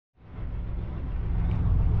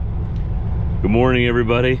Good morning,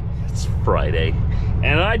 everybody. It's Friday,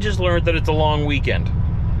 and I just learned that it's a long weekend.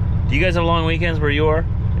 Do you guys have long weekends where you are?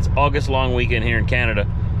 It's August long weekend here in Canada.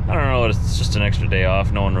 I don't know, it's just an extra day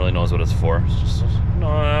off. No one really knows what it's for. It's just,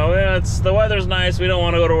 no, it's the weather's nice. We don't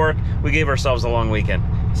want to go to work. We gave ourselves a long weekend.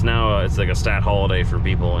 It's now it's like a stat holiday for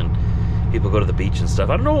people, and people go to the beach and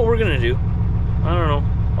stuff. I don't know what we're gonna do. I don't know.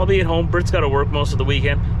 I'll be at home. Britt's got to work most of the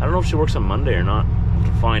weekend. I don't know if she works on Monday or not.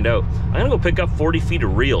 To find out. I'm gonna go pick up 40 feet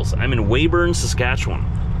of reels. I'm in Weyburn, Saskatchewan.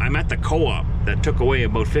 I'm at the co-op that took away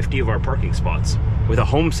about 50 of our parking spots with a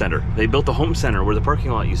home center. They built a home center where the parking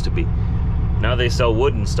lot used to be. Now they sell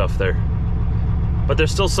wood and stuff there. But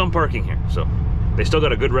there's still some parking here, so they still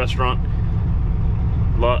got a good restaurant.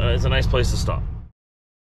 It's a nice place to stop.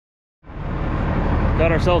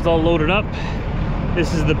 Got ourselves all loaded up.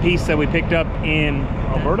 This is the piece that we picked up in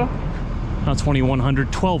Alberta. Not 2100,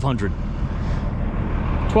 1200.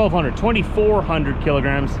 2,400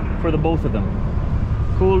 kilograms for the both of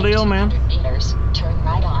them. Cool deal, man. Meters, turn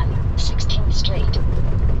right on 16th Street.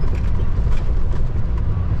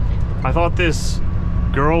 I thought this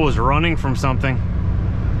girl was running from something.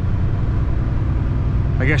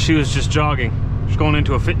 I guess she was just jogging. She's going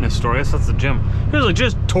into a fitness store. I guess that's the gym. She was like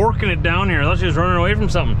just torquing it down here. I thought she was running away from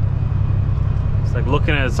something. It's like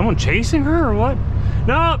looking at someone chasing her or what?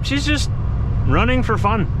 No, she's just running for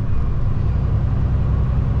fun.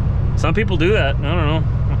 Some people do that. I don't know.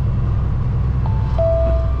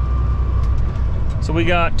 So we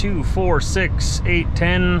got 2, 4, 6, 8,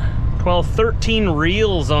 10, 12, 13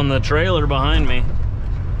 reels on the trailer behind me.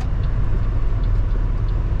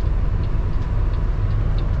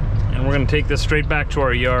 And we're gonna take this straight back to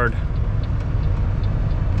our yard.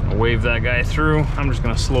 I'll wave that guy through. I'm just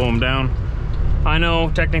gonna slow him down. I know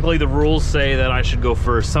technically the rules say that I should go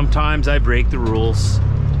first. Sometimes I break the rules.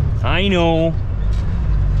 I know.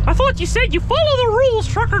 I thought you said you follow the rules,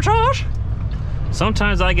 Trucker Josh.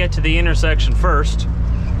 Sometimes I get to the intersection first,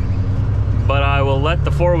 but I will let the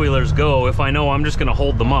four-wheelers go if I know I'm just gonna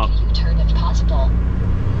hold them up. U-turn if possible.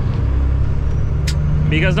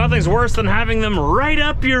 Because nothing's worse than having them right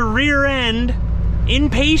up your rear end,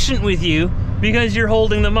 impatient with you, because you're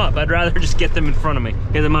holding them up. I'd rather just get them in front of me.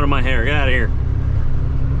 Get them out of my hair, get out of here.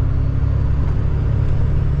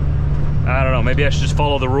 I don't know, maybe I should just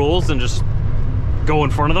follow the rules and just go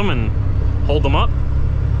in front of them and hold them up.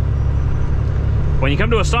 When you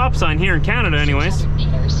come to a stop sign here in Canada anyways,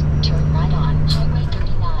 meters, turn right on Highway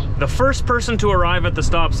 39. The first person to arrive at the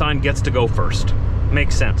stop sign gets to go first.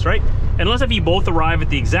 Makes sense, right? Unless if you both arrive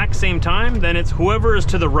at the exact same time, then it's whoever is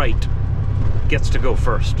to the right gets to go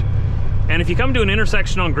first. And if you come to an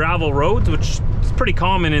intersection on gravel roads, which is pretty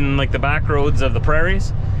common in like the back roads of the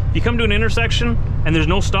prairies, if you come to an intersection and there's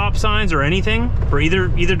no stop signs or anything for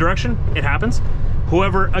either direction, it happens.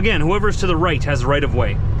 Whoever's to the right has the right of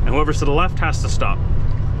way, and whoever's to the left has to stop.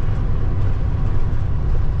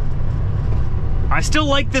 I still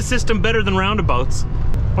like this system better than roundabouts.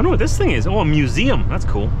 I wonder what this thing is. Oh, a museum. That's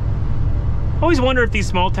cool. I always wonder if these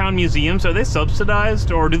small town museums, are they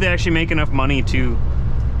subsidized, or do they actually make enough money to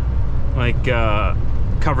like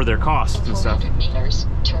cover their costs and stuff? 400 meters,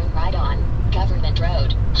 turn right on Government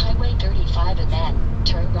Road, Highway 35, and then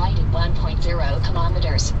turn right at 1.0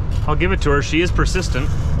 kilometers. I'll give it to her. She is persistent.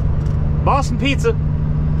 Boston Pizza,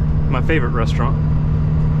 my favorite restaurant.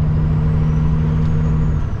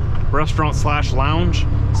 Restaurant slash lounge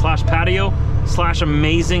slash patio slash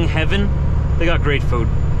amazing heaven. They got great food.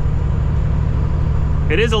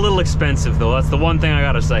 It is a little expensive though. That's the one thing I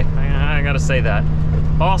gotta say. I gotta say that.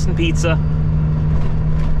 Boston Pizza.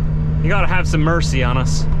 You gotta have some mercy on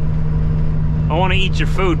us. I want to eat your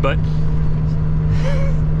food, but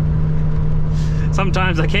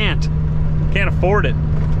sometimes I can't. Can't afford it.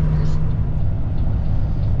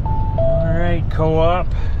 All right, co-op.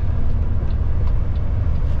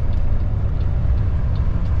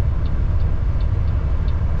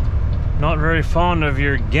 Not very fond of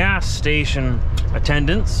your gas station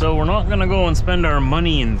attendants, so we're not gonna go and spend our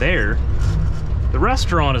money in there. The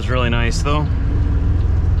restaurant is really nice though.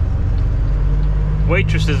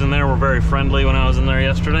 Waitresses in there were very friendly when I was in there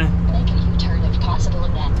yesterday. Make a U-turn if possible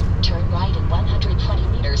and then turn right at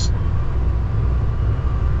 120 meters.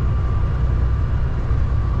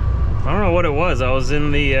 I don't know what it was. I was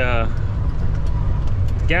in the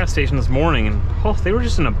gas station this morning and oh, they were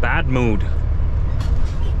just in a bad mood.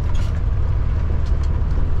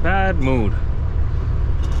 Bad mood.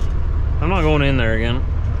 I'm not going in there again.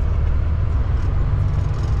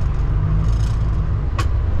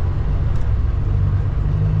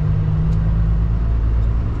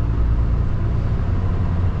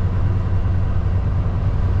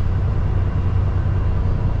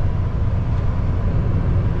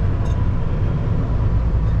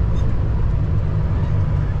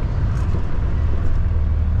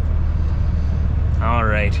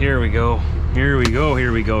 right, here we go. Here we go,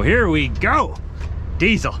 here we go, here we go!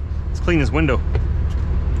 Diesel, let's clean this window.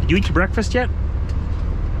 Did you eat your breakfast yet?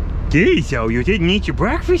 Diesel, you didn't eat your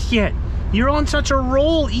breakfast yet. You're on such a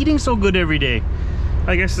roll, eating so good every day.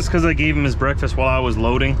 I guess it's because I gave him his breakfast while I was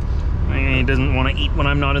loading. And he doesn't want to eat when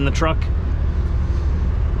I'm not in the truck.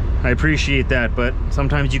 I appreciate that, but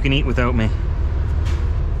sometimes you can eat without me.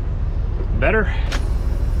 Better?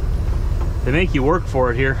 They make you work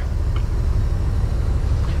for it here.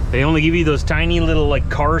 They only give you those tiny little like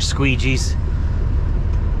car squeegees.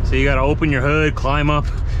 So you gotta open your hood, climb up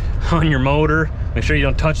on your motor, make sure you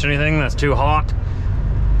don't touch anything that's too hot.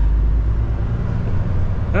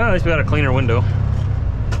 Oh, at least we got a cleaner window.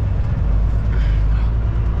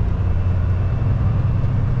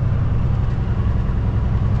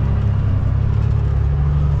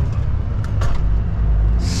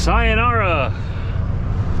 Sayonara.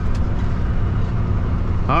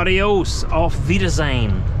 Adios, auf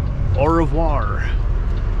Wiedersehen, au revoir.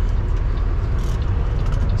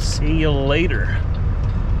 See you later.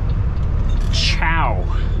 Ciao.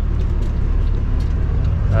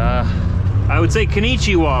 I would say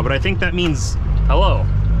konnichiwa, but I think that means hello.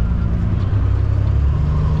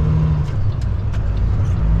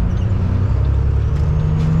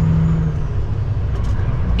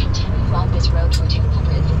 Continue on this road for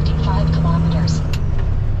 255 kilometers.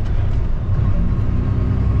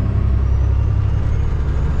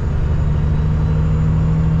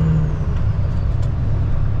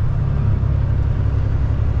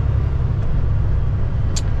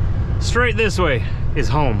 Straight this way is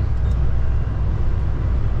home.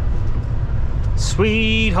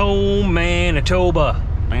 Sweet home Manitoba.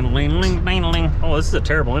 Oh, this is a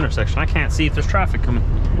terrible intersection. I can't see if there's traffic coming.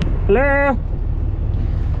 Hello?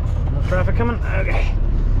 No traffic coming? Okay.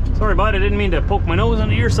 Sorry, bud. I didn't mean to poke my nose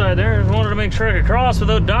into your side there. I just wanted to make sure I could cross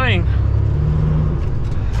without dying.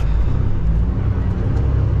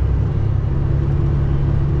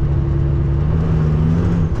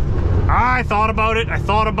 I thought about it. I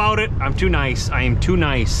thought about it. I'm too nice. I am too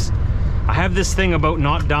nice. I have this thing about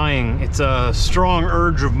not dying. It's a strong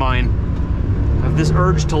urge of mine. I have this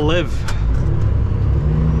urge to live.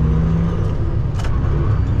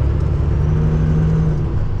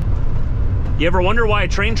 You ever wonder why a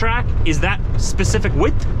train track is that specific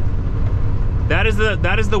width? That is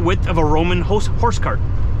the width of a Roman horse cart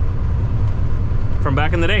from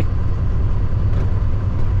back in the day.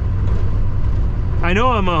 I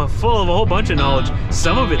know I'm full of a whole bunch of knowledge.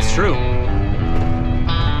 Some of it's true.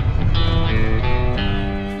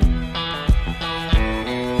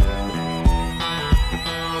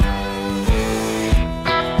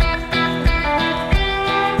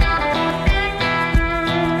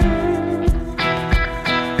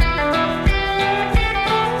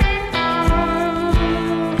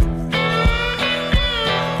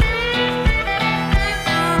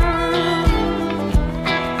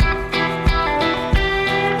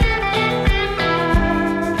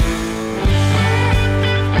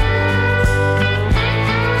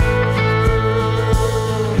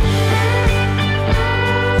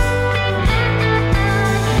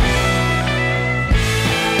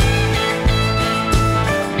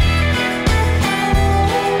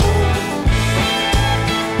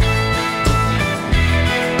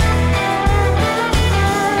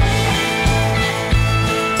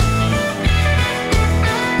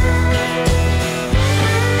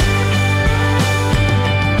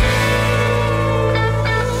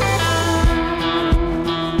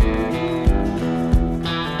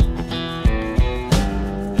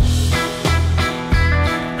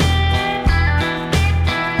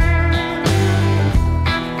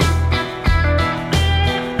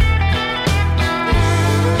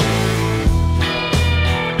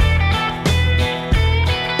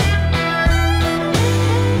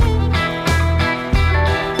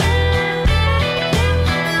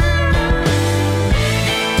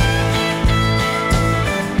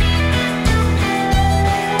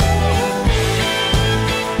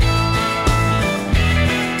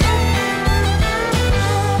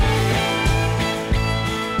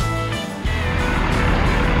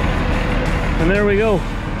 And there we go,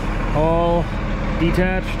 all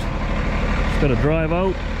detached. Just gotta drive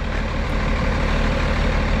out.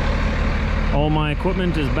 All my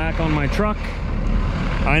equipment is back on my truck.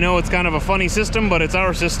 I know it's kind of a funny system, but it's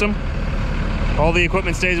our system. All the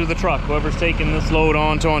equipment stays with the truck. Whoever's taking this load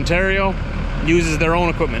on to Ontario uses their own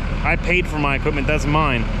equipment. I paid for my equipment, that's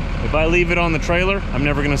mine. If I leave it on the trailer, I'm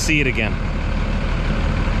never gonna see it again.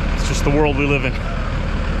 It's just the world we live in.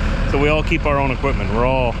 So we all keep our own equipment. We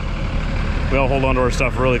all hold on to our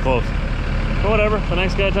stuff really close. But whatever, the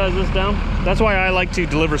next guy ties this down. That's why I like to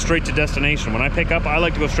deliver straight to destination. When I pick up, I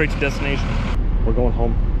like to go straight to destination. We're going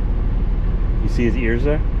home. You see his ears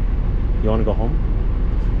there? You want to go home?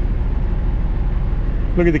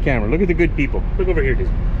 Look at the camera. Look at the good people. Look over here, dude.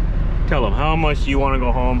 Tell them how much you want to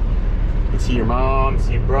go home and see your mom,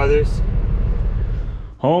 see your brothers.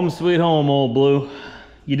 Home sweet home, old Blue.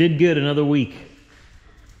 You did good another week.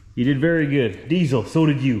 You did very good. Diesel, so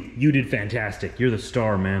did you. You did fantastic. You're the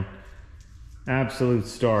star, man. Absolute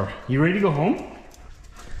star. You ready to go home?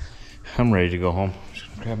 I'm ready to go home. Just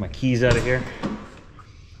gonna grab my keys out of here.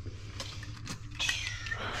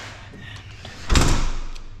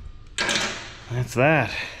 That's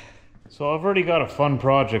that. So I've already got a fun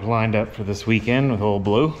project lined up for this weekend with old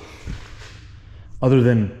Blue. Other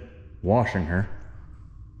than washing her.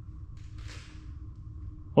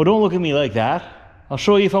 Oh, don't look at me like that. I'll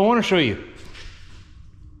show you if I want to show you.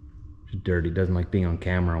 She's dirty. Doesn't like being on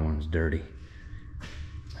camera when it's dirty.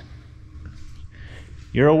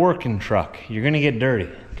 You're a working truck. You're gonna get dirty,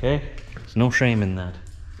 okay? There's no shame in that.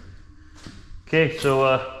 Okay,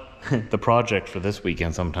 so the project for this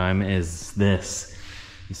weekend sometime is this.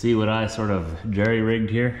 You see what I sort of jerry-rigged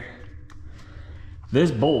here?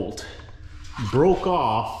 This bolt broke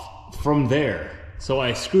off from there. So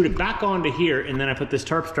I screwed it back onto here, and then I put this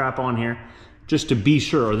tarp strap on here just to be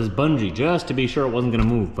sure, or this bungee, just to be sure it wasn't gonna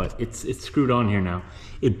move, but it's screwed on here now.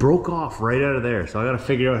 It broke off right out of there, so I gotta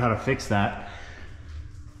figure out how to fix that.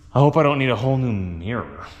 I hope I don't need a whole new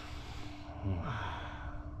mirror.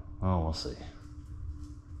 Oh, we'll see.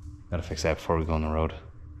 Gotta fix that before we go on the road.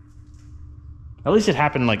 At least it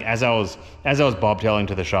happened like as I was bobtailing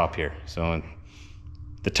to the shop here. So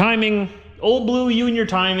the timing, old Blue, you and your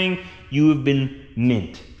timing, you have been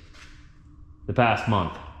mint the past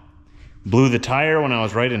month. Blew the tire when I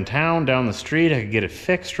was right in town, down the street. I could get it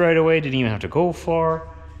fixed right away, didn't even have to go far.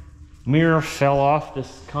 Mirror fell off,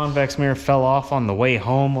 this convex mirror fell off on the way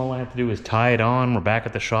home. All I have to do is tie it on. We're back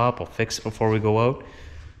at the shop, I'll fix it before we go out.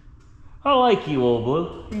 I like you, old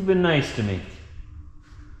Blue. You've been nice to me.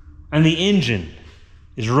 And the engine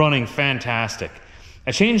is running fantastic.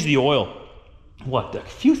 I changed the oil, what, a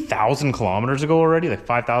few thousand kilometers ago already? Like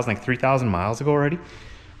 5,000, like 3,000 miles ago already?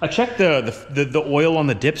 I checked the oil on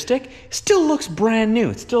the dipstick. Still looks brand new.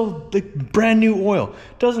 It's still like brand new oil.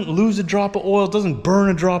 Doesn't lose a drop of oil, doesn't burn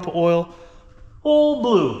a drop of oil. Old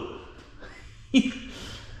Blue.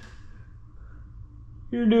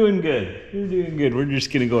 You're doing good. You're doing good. We're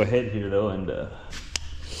just gonna go ahead here though and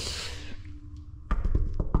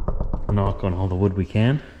knock on all the wood we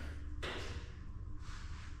can.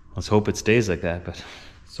 Let's hope it stays like that, but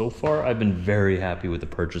so far I've been very happy with the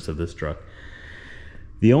purchase of this truck.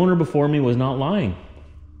 The owner before me was not lying.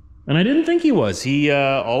 And I didn't think he was. He,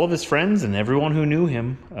 all of his friends and everyone who knew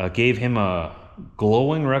him gave him a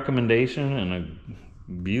glowing recommendation and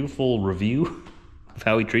a beautiful review of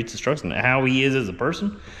how he treats his trucks and how he is as a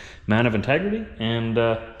person, man of integrity. And,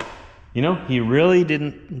 you know, he really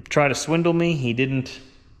didn't try to swindle me. He didn't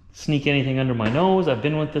sneak anything under my nose. I've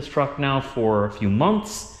been with this truck now for a few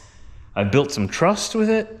months. I've built some trust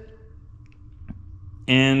with it.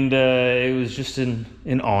 And it was just an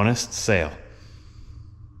honest sale.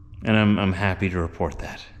 And I'm happy to report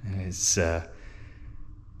that. It's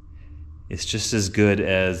just as good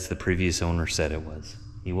as the previous owner said it was.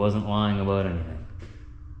 He wasn't lying about anything.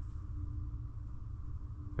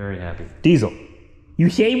 Very happy. Diesel, you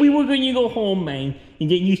say we were going to go home, man,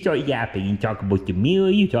 and then you start yapping. You talk about the mirror,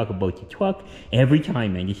 you talk about the truck. Every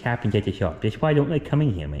time, man, this happens at the shop. That's why I don't like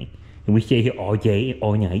coming here, man. And we stay here all day,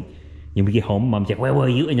 all night. Then we get home, Mom's like, where were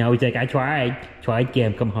you? And I was like, I tried,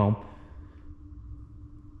 Gam, come home.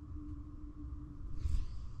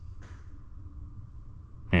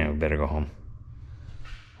 Yeah, we better go home.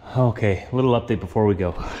 Okay, a little update before we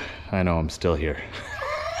go. I know I'm still here.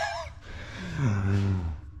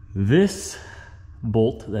 This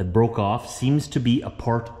bolt that broke off seems to be a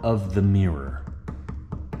part of the mirror.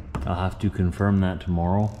 I'll have to confirm that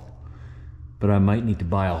tomorrow, but I might need to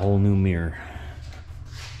buy a whole new mirror.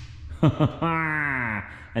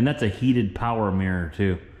 And that's a heated power mirror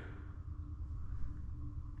too.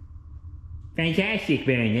 Fantastic,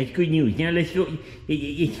 man. That's good news. Now let's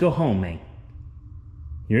go home, man.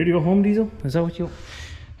 You ready to go home, Diesel? Is that what you?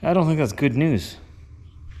 I don't think that's good news.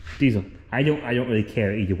 Diesel, I don't really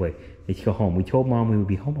care either way. Let's go home. We told Mom we would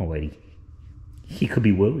be home already. She could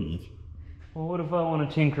be worried. Well, what if I want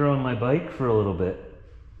to tinker on my bike for a little bit?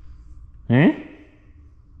 Eh?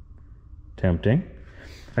 Tempting.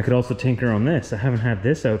 I could also tinker on this. I haven't had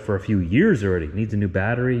this out for a few years already. It needs a new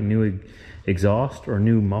battery, new exhaust, or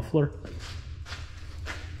new muffler.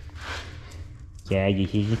 Yeah,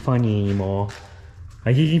 this isn't funny anymore.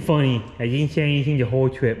 This isn't funny. I didn't say anything the whole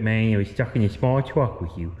trip, man. I was stuck in a small truck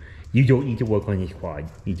with you. You don't need to work on this quad.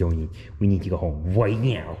 You don't need. We need to go home right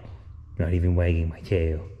now. Not even wagging my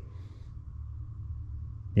tail.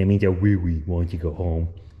 That means I really want to go home.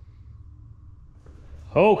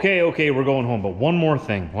 Okay, we're going home. But one more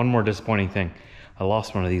thing, one more disappointing thing. I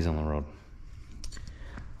lost one of these on the road.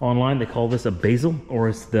 Online, they call this a basil, or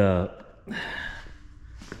it's the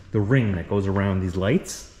ring that goes around these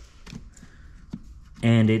lights.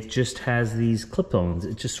 And it just has these clip-ons.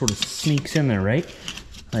 It just sort of sneaks in there, right?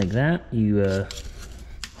 Like that. You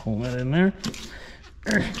hold that in there.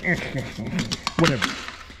 Whatever.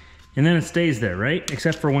 And then it stays there, right?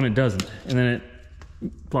 Except for when it doesn't. And then it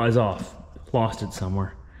flies off. Lost it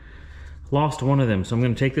somewhere. Lost one of them. So I'm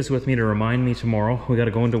going to take this with me to remind me tomorrow. We got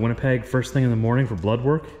to go into Winnipeg first thing in the morning for blood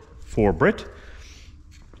work for Britt.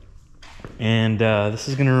 And this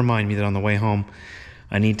is going to remind me that on the way home,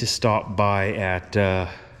 I need to stop by at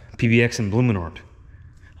PBX in Blumenort.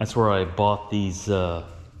 That's where I bought these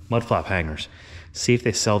mud flap hangers. See if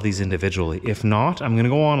they sell these individually. If not, I'm gonna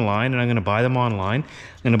go online and I'm gonna buy them online.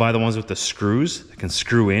 I'm gonna buy the ones with the screws that can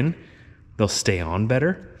screw in. They'll stay on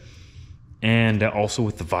better. And also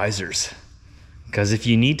with the visors. Because if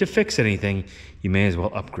you need to fix anything, you may as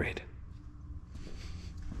well upgrade.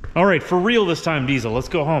 All right, for real this time, Diesel, let's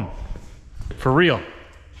go home. For real.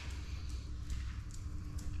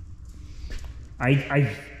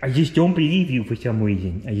 I just don't believe you for some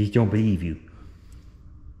reason. I just don't believe you.